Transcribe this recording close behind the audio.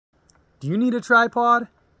Do you need a tripod?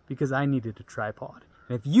 Because I needed a tripod.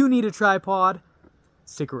 And if you need a tripod,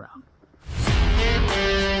 stick around.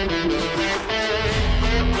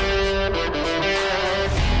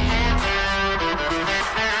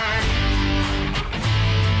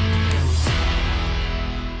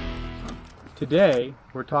 Today,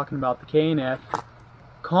 we're talking about the K&F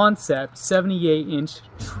Concept 78-inch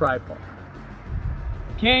tripod.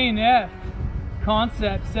 K&F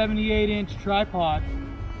Concept 78-inch tripod,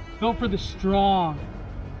 built for the strong,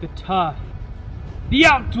 the tough, the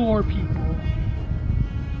outdoor people.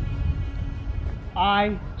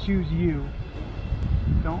 I choose you.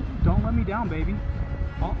 Don't let me down, baby.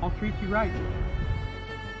 I'll treat you right.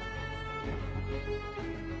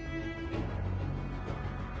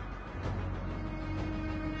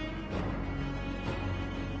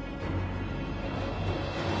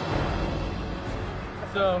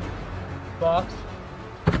 So, box.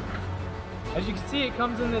 As you can see, it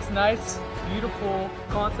comes in this nice, beautiful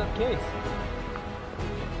concept case.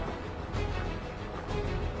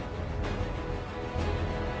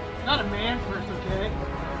 It's not a man purse, okay?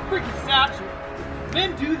 Freaking satchel.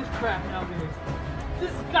 Men do this crap nowadays.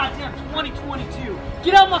 This is goddamn 2022.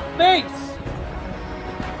 Get out of my face!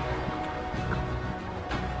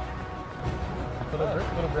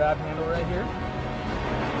 Little grab handle right here.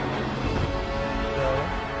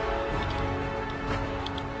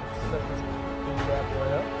 Set this big bad boy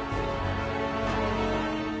up.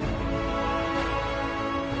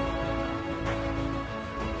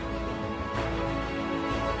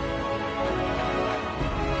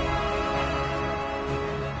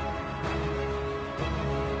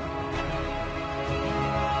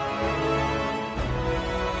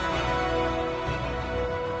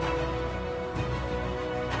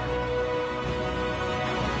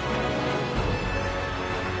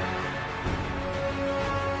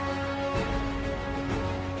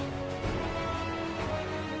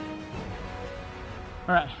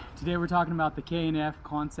 Alright, today we're talking about the K&F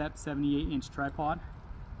Concept 78-inch tripod.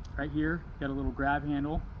 Right here, got a little grab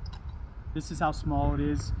handle. This is how small it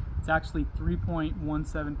is. It's actually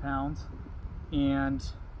 3.17 pounds. And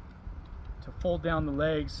to fold down the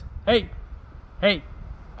legs, hey,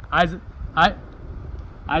 eyes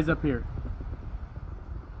up here.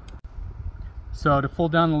 So to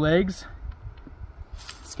fold down the legs,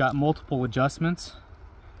 it's got multiple adjustments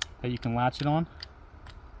that you can latch it on.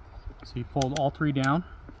 So you fold all three down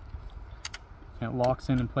and it locks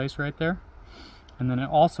in place right there. And then it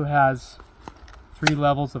also has 3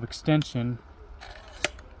 levels of extension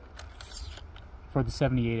for the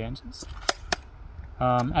 78 inches.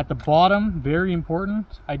 At the bottom, very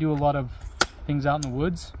important, I do a lot of things out in the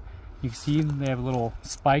woods. You can see they have little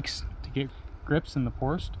spikes to get grips in the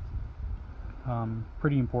forest.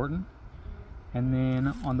 Pretty important. And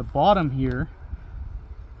then on the bottom here,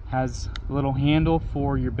 has a little handle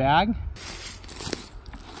for your bag.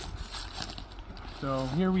 So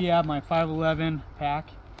here we have my 511 pack.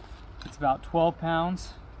 It's about 12 pounds.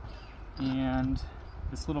 And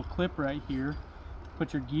this little clip right here,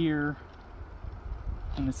 put your gear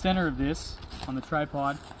in the center of this on the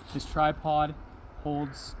tripod. This tripod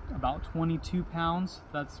holds about 22 pounds.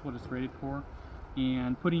 That's what it's rated for.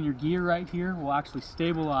 And putting your gear right here will actually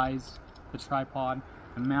stabilize the tripod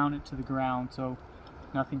and mount it to the ground, so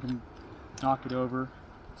nothing can knock it over.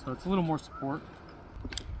 So it's a little more support.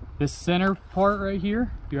 This center part right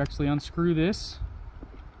here, you actually unscrew this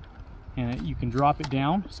and you can drop it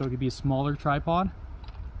down, so it could be a smaller tripod,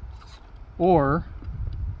 or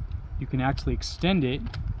you can actually extend it, it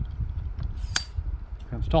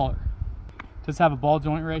becomes taller. It does have a ball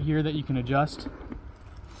joint right here that you can adjust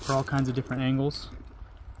for all kinds of different angles.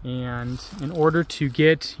 And in order to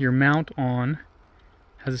get your mount on,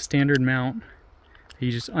 has a standard mount.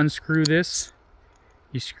 You just unscrew this,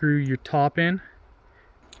 you screw your top in,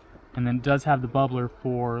 and then it does have the bubbler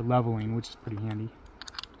for leveling, which is pretty handy.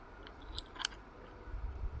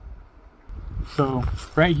 So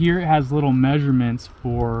right here it has little measurements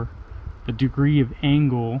for the degree of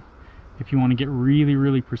angle if you want to get really,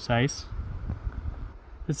 really precise.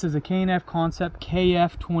 This is a K&F Concept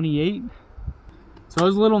KF28. So I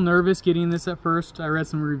was a little nervous getting this at first. I read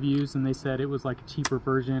some reviews and they said it was like a cheaper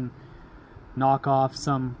version, knockoff,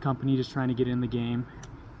 some company just trying to get in the game,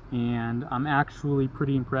 and I'm actually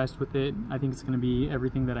pretty impressed with it. I think it's going to be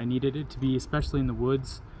everything that I needed it to be, especially in the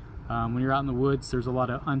woods. When you're out in the woods, there's a lot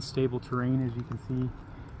of unstable terrain, as you can see,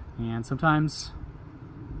 and sometimes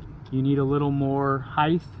you need a little more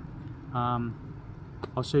height.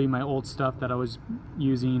 I'll show you my old stuff that I was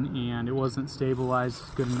using and it wasn't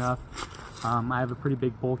stabilized good enough. I have a pretty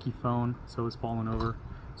big bulky phone, so it's falling over.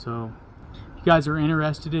 So if you guys are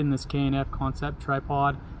interested in this K&F Concept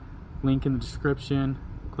tripod, Link in the description.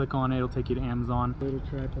 Click on it, it'll take you to Amazon. Little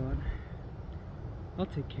tripod. I'll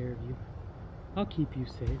take care of you. I'll keep you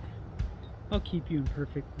safe. I'll keep you in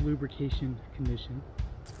perfect lubrication condition.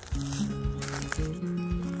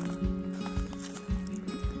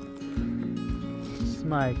 This is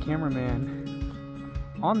my cameraman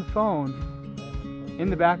on the phone in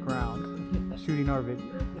the background shooting our video.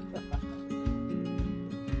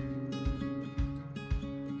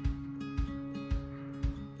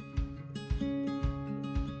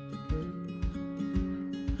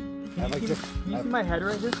 Can you see my head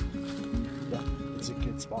right here? Yeah, it's a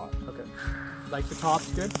good spot. Okay. Like the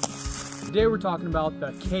top's good? Today we're talking about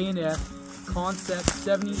the K&F Concept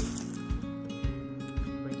 70.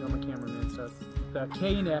 Wait until my cameraman starts. The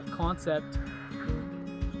K&F Concept.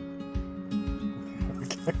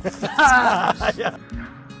 Yeah.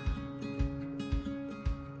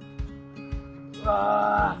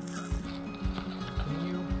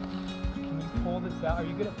 Can you pull this out? Are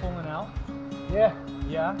you good at pulling out? Yeah.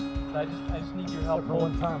 Yeah? So I just need your help. For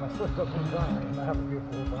one time, I slipped up one time, and I have a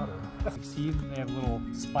beautiful daughter. You see, they have little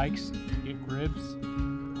spikes to get ribs.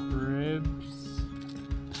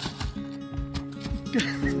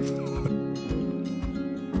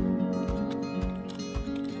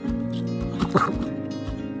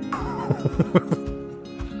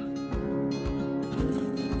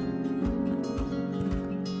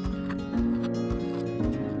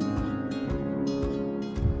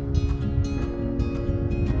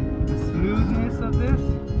 The smoothness of this,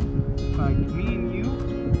 like me and you,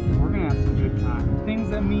 we're gonna have some good time. Things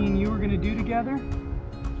that me and you are gonna do together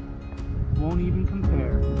won't even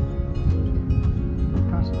compare.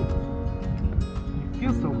 Gosh, it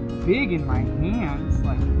feels so big in my hands.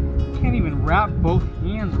 Like, I can't even wrap both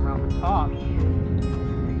hands around the top.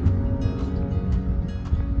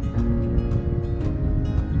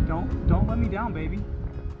 Don't let me down, baby.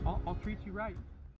 I'll treat you right.